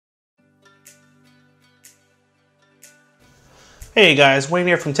Hey guys, Wayne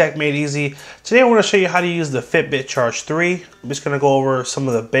here from Tech Made Easy. Today I want to show you how to use the Fitbit Charge 3. I'm just going to go over some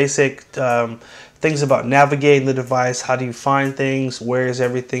of the basic things about navigating the device, how do you find things, where is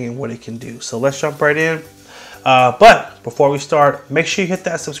everything, and what it can do. So let's jump right in. But before we start, make sure you hit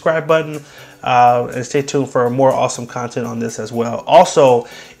that subscribe button and stay tuned for more awesome content on this as well. Also,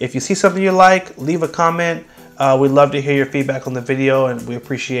 if you see something you like, leave a comment. We'd love to hear your feedback on the video, and we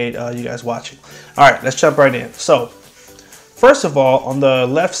appreciate you guys watching. All right, let's jump right in. So first of all, on the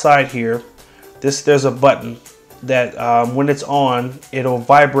left side here, there's a button that when it's on, it'll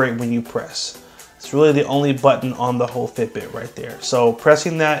vibrate when you press. It's really the only button on the whole Fitbit right there. So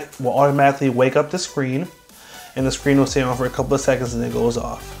pressing that will automatically wake up the screen, and the screen will stay on for a couple of seconds and then it goes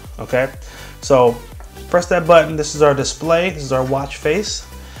off. Okay, so press that button. This is our display. This is our watch face.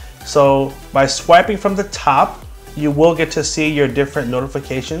 So by swiping from the top, you will get to see your different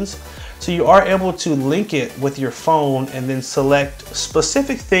notifications. So you are able to link it with your phone and then select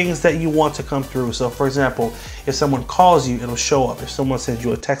specific things that you want to come through. So for example, if someone calls you, it'll show up. If someone sends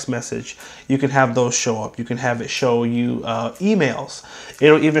you a text message, you can have those show up. You can have it show you emails.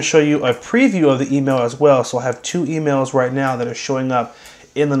 It'll even show you a preview of the email as well. So I have 2 emails right now that are showing up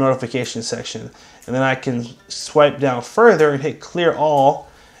in the notification section. And then I can swipe down further and hit clear all,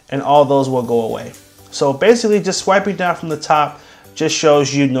 and all those will go away. So basically just swiping down from the top just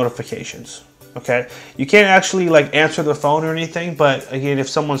shows you notifications. Okay, you can't actually like answer the phone or anything, but again, if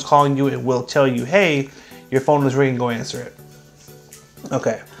someone's calling you, it will tell you, hey, your phone is ringing, go answer it.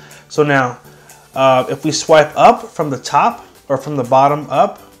 Okay, so now if we swipe up from the top or from the bottom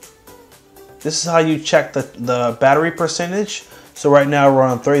up, this is how you check the battery percentage. So right now we're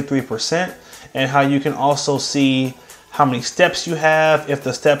on 33%, and how you can also see how many steps you have if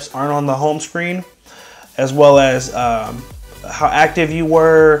the steps aren't on the home screen, as well as how active you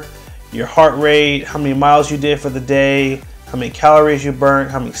were, your heart rate, how many miles you did for the day, how many calories you burnt,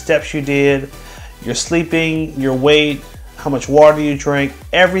 how many steps you did, your sleeping, your weight, how much water you drank.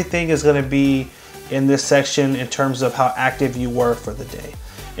 Everything is going to be in this section in terms of how active you were for the day.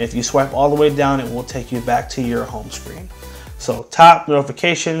 And if you swipe all the way down, it will take you back to your home screen. So top,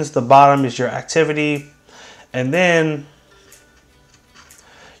 notifications, the bottom is your activity, and then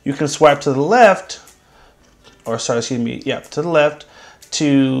you can swipe to the left, or sorry, excuse me, yeah, to the left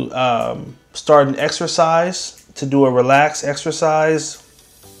to start an exercise, to do a relaxed exercise,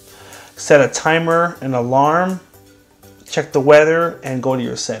 set a timer, an alarm, check the weather, and go to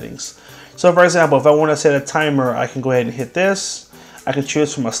your settings. So for example, if I want to set a timer, I can go ahead and hit this. I can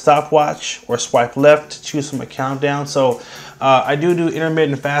choose from a stopwatch or swipe left to choose from a countdown. So I do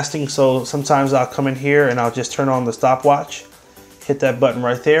intermittent fasting, so sometimes I'll come in here and I'll just turn on the stopwatch, hit that button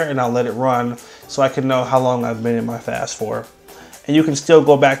right there, and I'll let it run so I can know how long I've been in my fast for. And you can still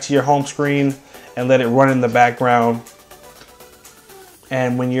go back to your home screen and let it run in the background.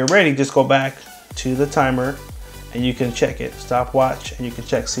 And when you're ready, just go back to the timer and you can check it, stopwatch, and you can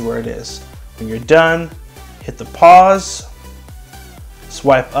check, see where it is. When you're done, hit the pause,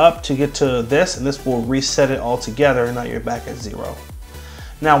 swipe up to get to this, and this will reset it all together, and now you're back at 0.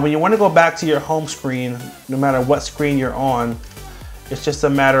 Now, when you want to go back to your home screen, no matter what screen you're on, it's just a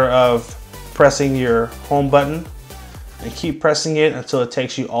matter of pressing your home button and keep pressing it until it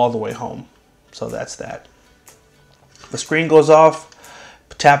takes you all the way home. So that's that. The screen goes off.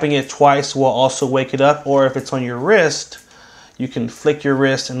 Tapping it twice will also wake it up, or if it's on your wrist, you can flick your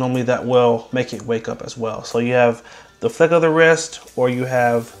wrist, and normally that will make it wake up as well. So you have the flick of the wrist, or you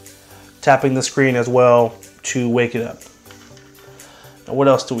have tapping the screen as well to wake it up. What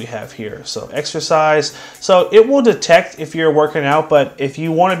else do we have here? So exercise. So it will detect if you're working out, but if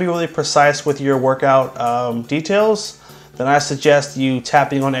you want to be really precise with your workout details, then I suggest you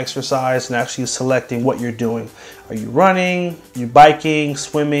tapping on exercise and actually selecting what you're doing. Are you running? You biking?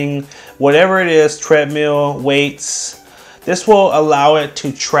 Swimming? Whatever it is, treadmill, weights. This will allow it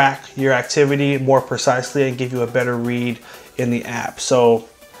to track your activity more precisely and give you a better read in the app. So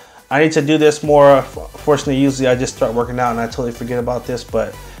I need to do this more. Fortunately, usually I just start working out and I totally forget about this,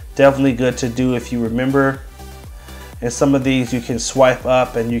 but definitely good to do if you remember. And some of these you can swipe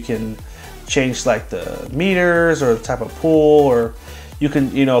up and you can change like the meters or the type of pool, or you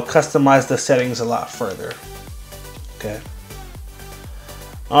can, you know, customize the settings a lot further. Okay.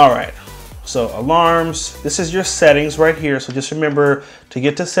 All right. So alarms, this is your settings right here. So just remember to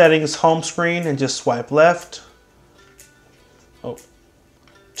get to settings, home screen, and just swipe left.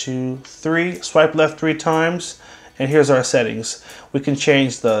 2, 3, swipe left 3 times, and here's our settings. We can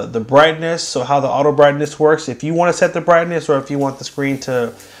change the brightness, so how the auto brightness works. If you want to set the brightness, or if you want the screen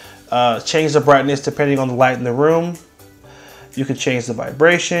to change the brightness depending on the light in the room. You can change the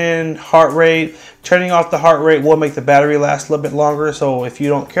vibration, heart rate. Turning off the heart rate will make the battery last a little bit longer. So if you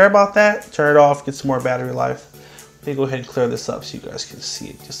don't care about that, turn it off, get some more battery life. Let me go ahead and clear this up so you guys can see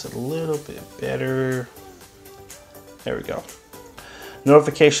it just a little bit better. There we go.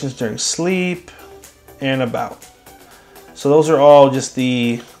 Notifications during sleep and about. So those are all just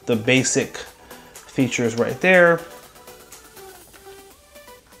the basic features right there.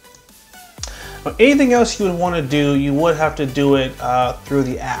 Anything else you would want to do, you would have to do it through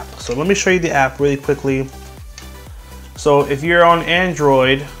the app. So let me show you the app really quickly. So if you're on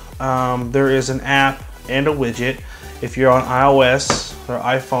Android, there is an app and a widget. If you're on iOS or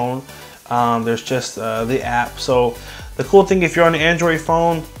iPhone, there's just the app. So the cool thing, if you're on an Android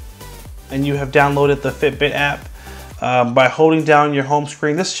phone and you have downloaded the Fitbit app, by holding down your home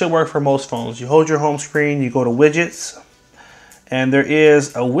screen, this should work for most phones. You hold your home screen, you go to widgets, and there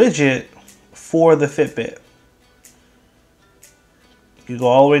is a widget for the Fitbit. You go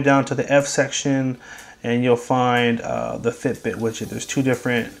all the way down to the F section and you'll find the Fitbit widget. There's two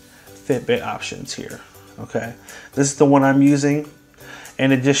different Fitbit options here. Okay, this is the one I'm using,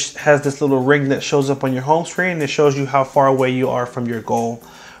 and it just has this little ring that shows up on your home screen. It shows you how far away you are from your goal.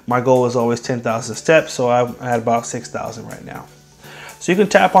 My goal is always 10,000 steps, so I'm at about 6,000 right now. So you can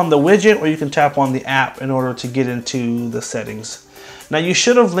tap on the widget or you can tap on the app in order to get into the settings. Now you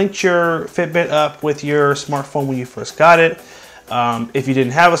should have linked your Fitbit up with your smartphone when you first got it. If you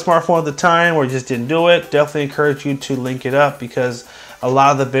didn't have a smartphone at the time or just didn't do it, definitely encourage you to link it up because a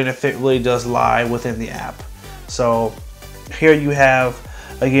lot of the benefit really does lie within the app. So here you have,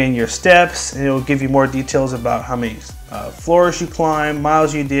 again, your steps, and it will give you more details about how many floors you climb,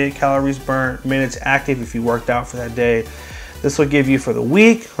 miles you did, calories burnt, minutes active if you worked out for that day. This will give you for the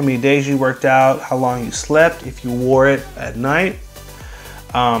week, how many days you worked out, how long you slept, if you wore it at night.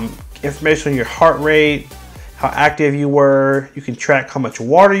 Information on your heart rate, how active you were. You can track how much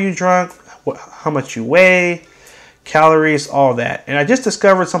water you drank, how much you weigh, calories, all that. And I just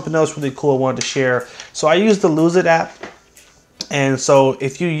discovered something else really cool I wanted to share. So I use the Lose It app. And so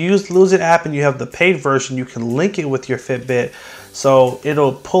if you use Lose It app and you have the paid version, you can link it with your Fitbit. So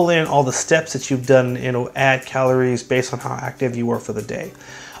it'll pull in all the steps that you've done and it'll add calories based on how active you were for the day.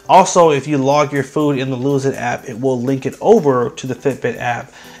 Also, if you log your food in the Lose It app, it will link it over to the Fitbit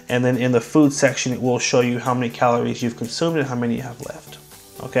app. And then in the food section, it will show you how many calories you've consumed and how many you have left.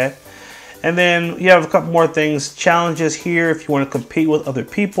 Okay. And then you have a couple more things. Challenges here if you want to compete with other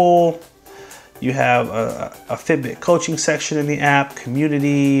people. You have a Fitbit coaching section in the app,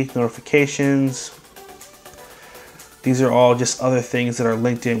 community, notifications. These are all just other things that are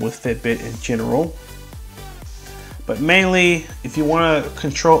linked in with Fitbit in general. But mainly, if you want to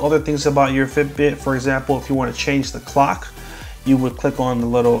control other things about your Fitbit, for example, if you want to change the clock, you would click on the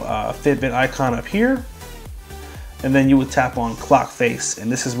little Fitbit icon up here, and then you would tap on clock face,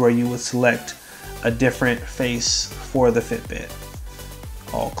 and this is where you would select a different face for the Fitbit.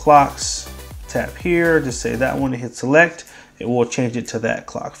 All clocks, tap here, just say that one and hit select. It will change it to that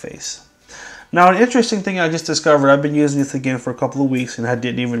clock face. Now, an interesting thing I just discovered, I've been using this again for a couple of weeks and I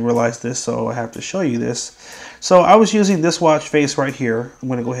didn't even realize this, so I have to show you this. So I was using this watch face right here. I'm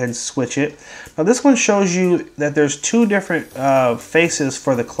going to go ahead and switch it. Now this one shows you that there's two different faces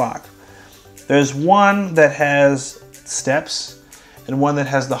for the clock. There's one that has steps and one that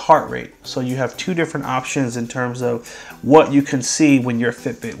has the heart rate. So you have two different options in terms of what you can see when your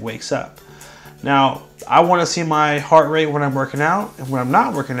Fitbit wakes up. Now, I want to see my heart rate when I'm working out, and when I'm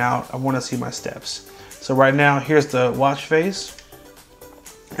not working out, I want to see my steps. So right now, here's the watch face,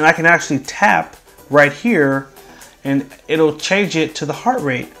 and I can actually tap right here, and it'll change it to the heart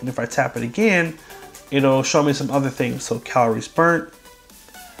rate. And if I tap it again, it'll show me some other things. So calories burnt,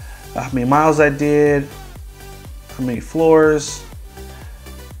 how many miles I did, how many floors.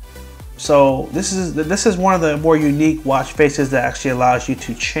 So this is one of the more unique watch faces that actually allows you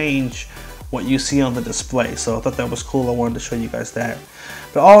to change what you see on the display. So I thought that was cool. I wanted to show you guys that.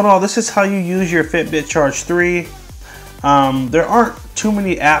 But all in all, this is how you use your Fitbit Charge 3. There aren't too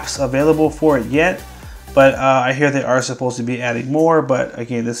many apps available for it yet, but I hear they are supposed to be adding more. But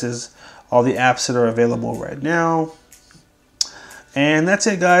again, this is all the apps that are available right now. And that's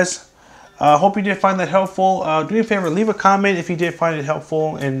it, guys. Hope you did find that helpful. Do me a favor, leave a comment if you did find it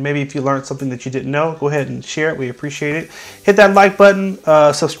helpful, and maybe if you learned something that you didn't know, go ahead and share it. We appreciate it. Hit that like button,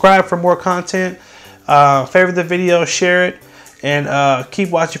 subscribe for more content, favorite the video, share it, and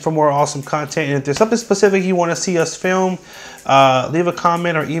keep watching for more awesome content. And if there's something specific you want to see us film, leave a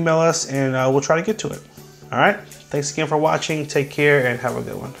comment or email us, and we'll try to get to it. All right. Thanks again for watching. Take care and have a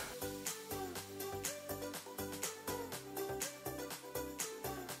good one.